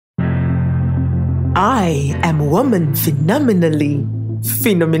I am woman phenomenally.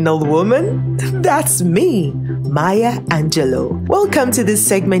 Phenomenal woman? That's me, Maya Angelou. Welcome to this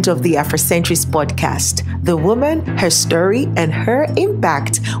segment of the Afrocentrist podcast, The Woman, Her Story, and Her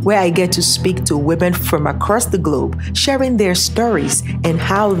Impact, where I get to speak to women from across the globe, sharing their stories and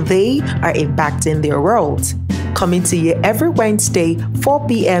how they are impacting their world. Coming to you every Wednesday, 4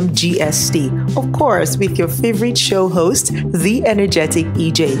 p.m. GST. Of course, with your favorite show host, the energetic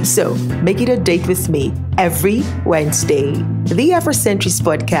EJ. So make it a date with me every Wednesday. The Afrocentrist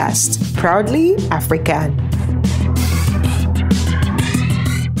podcast, proudly African.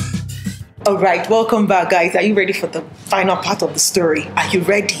 All right, welcome back, guys. Are you ready for the final part of the story? Are you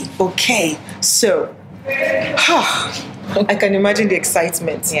ready? Okay, so I can imagine the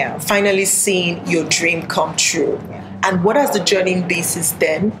excitement. Yeah. Finally seeing your dream come true. Yeah. And what has the journey been since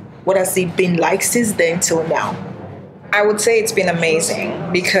then? What has it been like since then till now? I would say it's been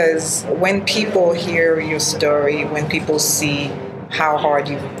amazing because when people hear your story, when people see how hard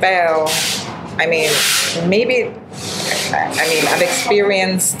you fell, I've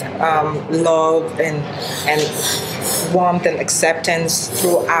experienced love and warmth and acceptance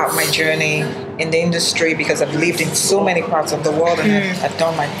throughout my journey in the industry because I've lived in so many parts of the world and I've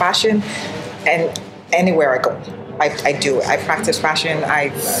done my fashion, and anywhere I go, I do. I practice fashion,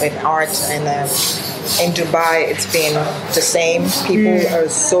 in art, and in Dubai it's been the same. People are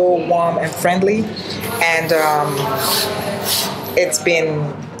so warm and friendly, and it's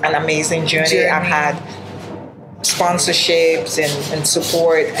been an amazing journey. I've had sponsorships and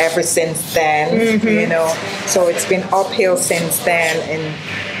support ever since then, so it's been uphill since then, and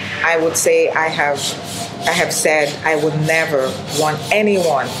I would say I have said I would never want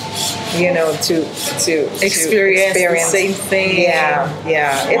anyone to experience the same thing.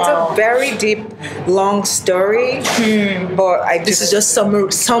 Yeah. It's a very deep, long story, but this is just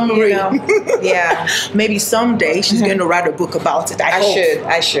summary. Yeah. Maybe someday she's going to write a book about it.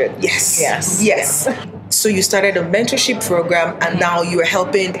 I should. Yes. Yeah. So you started a mentorship program, and now you are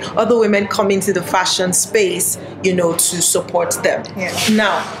helping other women come into the fashion space, to support them. Yeah.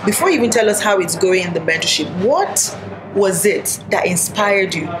 Now, before you even tell us how it's going in the mentorship, what was it that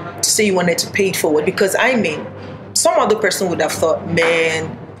inspired you to say you wanted to pay it forward? Because some other person would have thought,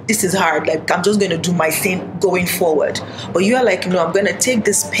 man, this is hard. Like, I'm just going to do my thing going forward. But you are like, no, I'm going to take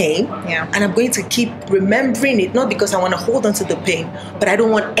this pain and I'm going to keep remembering it, not because I want to hold on to the pain, but I don't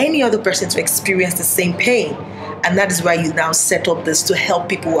want any other person to experience the same pain. And that is why you now set up this to help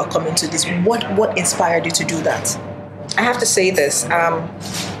people who are coming to this. What inspired you to do that? I have to say this.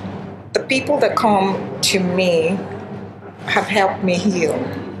 The people that come to me have helped me heal.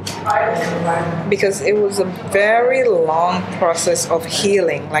 Because it was a very long process of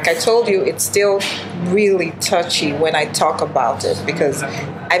healing. Like I told you, it's still really touchy when I talk about it because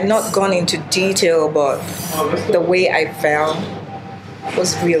I've not gone into detail, but the way I felt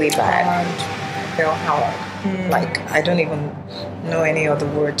was really bad. I felt hard. Like I don't even know any other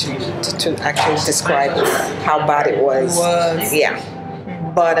word to actually describe how bad it was. Yeah.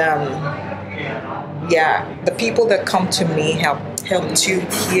 But the people that come to me helped you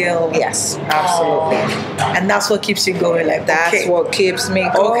heal. Yes, absolutely. And that's what keeps you going. Like that's what keeps me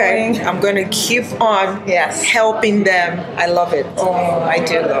going. Okay, I'm gonna keep on helping them. I love it. I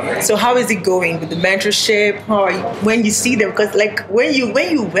do love it. So how is it going with the mentorship? When you see them, because like when you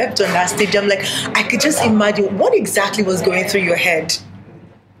wept on that stage, I'm like, I could just imagine what exactly was going through your head.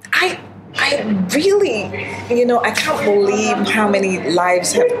 I really, I can't believe how many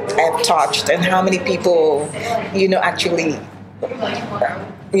lives have touched and how many people, actually,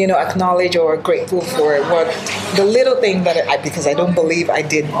 acknowledge or are grateful for what the little thing that because I don't believe I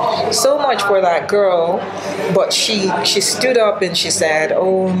did so much for that girl, but she stood up and she said,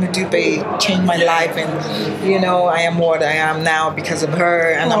 "Oh, Modupe changed my life, and I am what I am now because of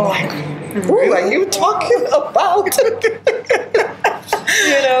her." And I'm like, "Who are you talking about?"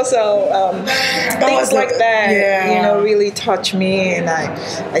 So things like that, really touch me, and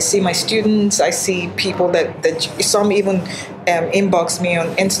I see my students, I see people that some even inbox me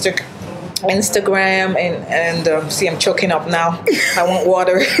on Instagram and see I'm choking up now. I want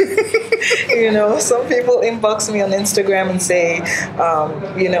water. Some people inbox me on Instagram and say,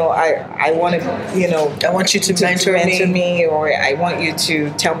 I want to, I want you to mentor me, or I want you to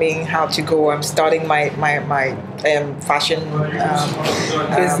tell me how to go. I'm starting my fashion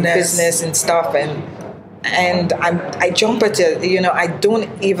business and stuff, and I jump at it. I don't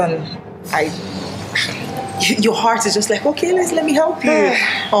even your heart is just like, okay, let me help you.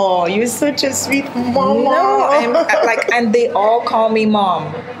 Oh, you're such a sweet mom. No, and they all call me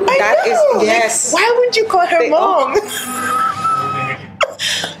mom. Yes. Why would you call her mom?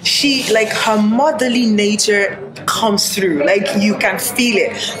 she, like, her motherly nature comes through. Like, you can feel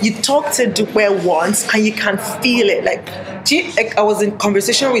it. You talk to Dupe once and you can feel it. Like, I was in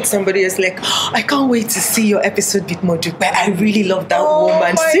conversation with somebody that's like, I can't wait to see your episode with Modupe. I really love that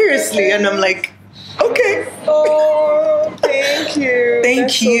woman. Seriously. Goodness. And I'm like, okay. Oh, thank you. Thank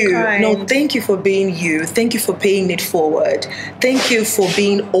That's you. So kind. No, thank you for being you. Thank you for paying it forward. Thank you for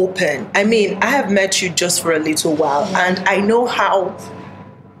being open. I mean, I have met you just for a little while, and I know how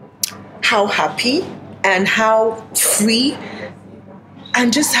happy and how free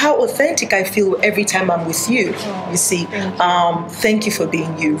and just how authentic I feel every time I'm with you. You see, thank you for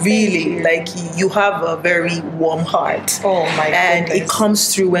being you. Really, like, you have a very warm heart. Oh my goodness. And it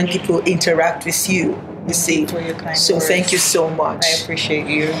comes through when people interact with you. You see, so thank you so much. I appreciate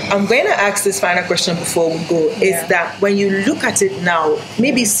you. I'm going to ask this final question before we go. Is that when you look at it now,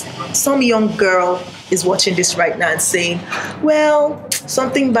 maybe some young girl is watching this right now and saying, well,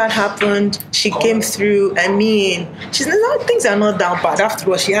 something bad happened. She came through. I mean, things are not that bad.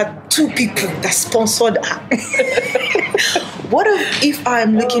 After all, she had 2 people that sponsored her. What if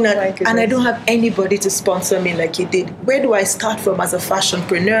I'm looking at and I don't have anybody to sponsor me like you did? Where do I start from as a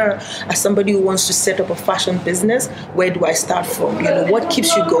fashionpreneur, as somebody who wants to set up a fashion business? Where do I start from? You know, what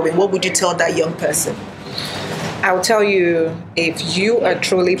keeps you going? What would you tell that young person? I'll tell you, if you are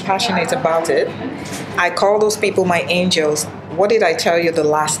truly passionate about it, I call those people my angels. What did I tell you the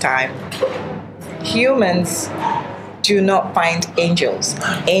last time? Humans do not find angels.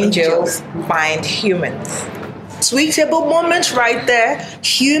 Angels find humans. Tweetable moment right there.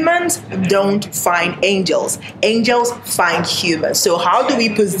 Humans don't find angels. Angels find humans. So how do we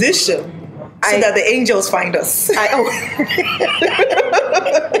position so that the angels find us?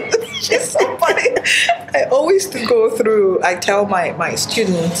 She's so funny. I always go through, I tell my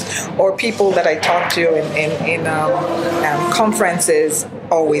students or people that I talk to in conferences,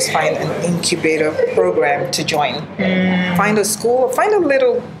 always find an incubator program to join. Find a school, find a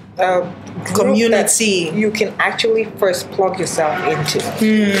little community you can actually first plug yourself into.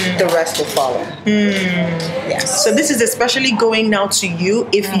 The rest will follow. Yes. So this is especially going now to you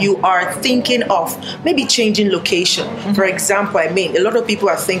if you are thinking of maybe changing location. For example, I mean, a lot of people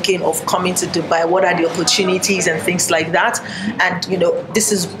are thinking of coming to Dubai. What are the opportunities and things like that? And, you know,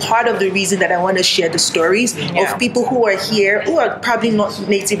 this is part of the reason that I want to share the stories of people who are here, who are probably not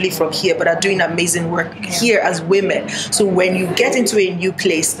natively from here, but are doing amazing work here as women. So when you get into a new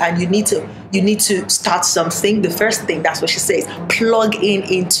place and you need to start something, the first thing, that's what she says, plug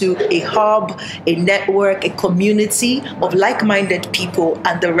into a hub, a network, a community of like-minded people,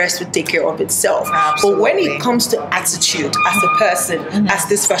 and the rest will take care of itself. Absolutely. But when it comes to attitude as a person, as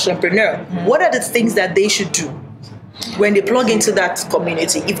this fashionpreneur, what are the things that they should do when they plug into that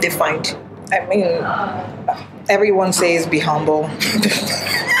community if they find? I mean, everyone says be humble.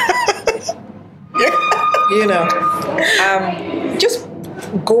 You know, just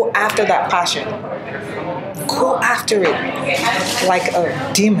go after that passion. Go after it like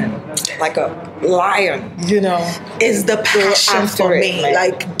a demon, like a lion, you know. Is the passion for me.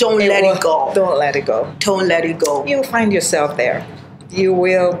 Like, don't let it go. Don't let it go. Don't let it go. You'll find yourself there. You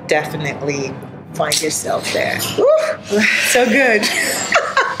will definitely find yourself there. Woo! So good.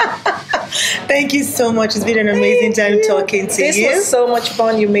 Thank you so much. It's been an amazing time talking to you. This was so much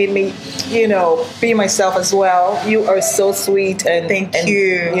fun. You made me, you know, be myself as well. You are so sweet and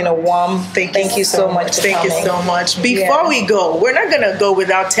you know, warm. Thank you so much. Thank you so much. Before we go, we're not gonna go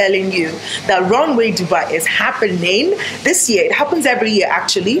without telling you that Runway Dubai is happening this year. It happens every year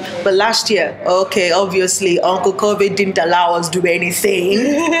actually, but last year, okay, obviously Uncle COVID didn't allow us to do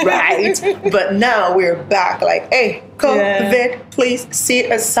anything, right? But now we're back. Like, hey, COVID, please sit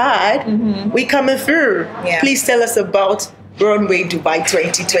aside. We coming through. Please tell us about Runway Dubai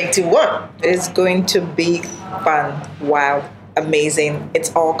 2021. It's going to be fun, wild, amazing.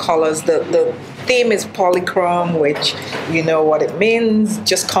 It's all colors. The theme is polychrome, which you know what it means.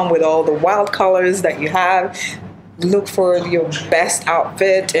 Just come with all the wild colors that you have. Look for your best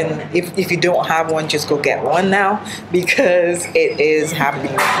outfit, and if you don't have one, just go get one now, because it is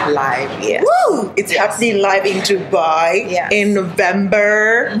happening live. Yes. Woo! It's happening live in Dubai in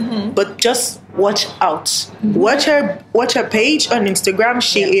November. But just watch out. Watch her page on Instagram.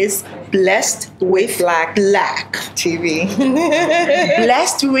 She is Blessed with Black TV.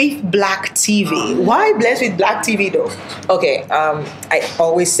 Blessed with Black TV. Why Blessed with Black TV though? Okay, I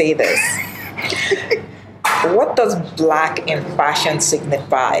always say this. What does black in fashion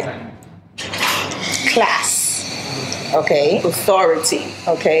signify? Class. Okay. Authority.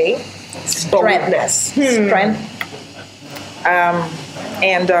 Okay. Strength. Strength.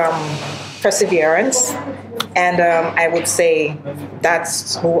 And perseverance. And I would say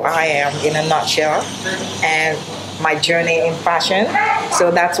that's who I am in a nutshell, and my journey in fashion.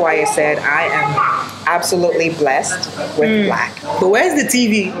 So that's why I said I am absolutely blessed with black. But where's the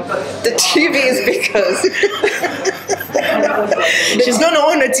TV? The TV is because she's going to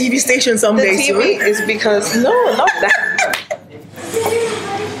own a TV station someday. The TV is because, no, not that.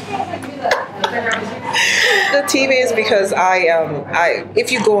 The TV is because I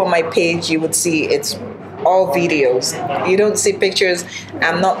if you go on my page, you would see it's all videos. You don't see pictures.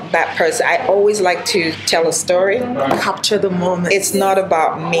 I'm not that person. I always like to tell a story. Capture the moment. It's not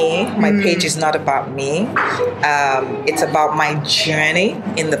about me. My page is not about me. It's about my journey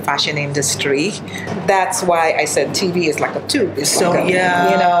in the fashion industry. That's why I said TV is like a tube. It's so like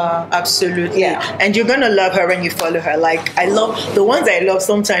absolutely. Yeah. And you're gonna love her when you follow her. Like, I love the ones I love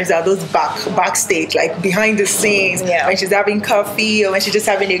sometimes are those backstage, like behind the scenes, when she's having coffee or when she's just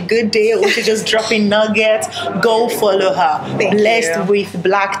having a good day or when she's just dropping nuggets. Go follow her. Blessed with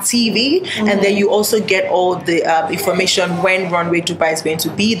Black TV, and then you also get all the information when Runway Dubai is going to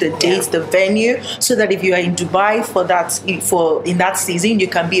be, the dates, the venue, so that if you are in Dubai in that season, you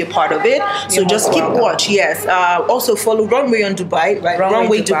can be a part of it. So just keep watch. Yes. Also follow Runway on Dubai, right?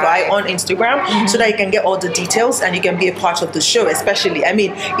 Runway Dubai on Instagram, so that you can get all the details and you can be a part of the show. Especially, I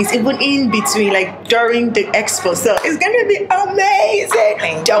mean, it's even in between, like during the expo, so it's gonna be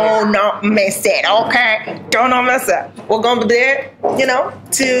amazing. Do not miss it. Okay. Don't miss it. We're going to be there,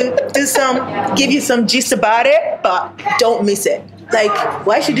 to do give you some gist about it, but don't miss it. Like,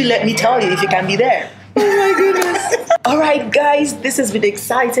 why should you let me tell you if you can be there? Oh my goodness. All right, guys, this has been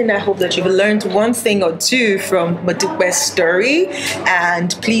exciting. I hope that you've learned one thing or two from Modupe's story.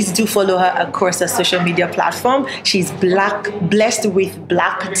 And please do follow her across her social media platform. She's blessed with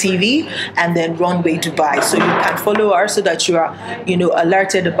Black TV and then Runway Dubai. So you can follow her so that you are,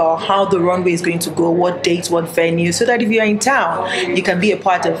 alerted about how the runway is going to go, what dates, what venue, so that if you're in town, you can be a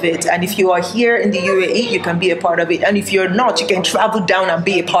part of it. And if you are here in the UAE, you can be a part of it. And if you're not, you can travel down and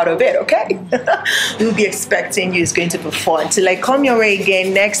be a part of it, okay? We'll be expecting you is going to perform. Till I come your way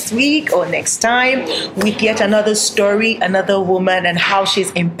again next week or next time with yet another story, another woman, and how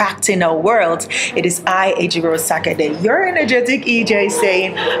she's impacting our world. It is I, Ejiro Sakade, your energetic EJ,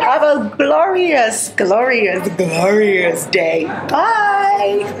 saying, have a glorious, glorious, glorious day.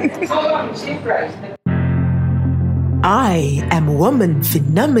 Bye. I am woman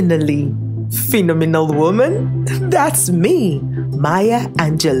phenomenally. Phenomenal woman? That's me, Maya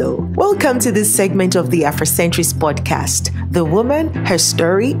Angelou. Welcome to this segment of the Afrocentrist podcast, The Woman, Her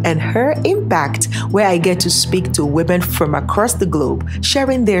Story, and Her Impact, where I get to speak to women from across the globe,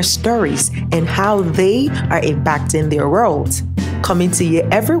 sharing their stories and how they are impacting their world. Coming to you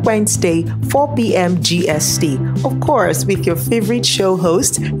every Wednesday, 4 p.m. GST. Of course, with your favorite show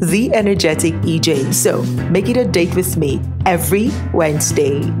host, the energetic EJ. So make it a date with me every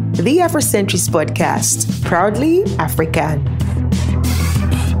Wednesday. The Afrocentrist podcast, proudly African.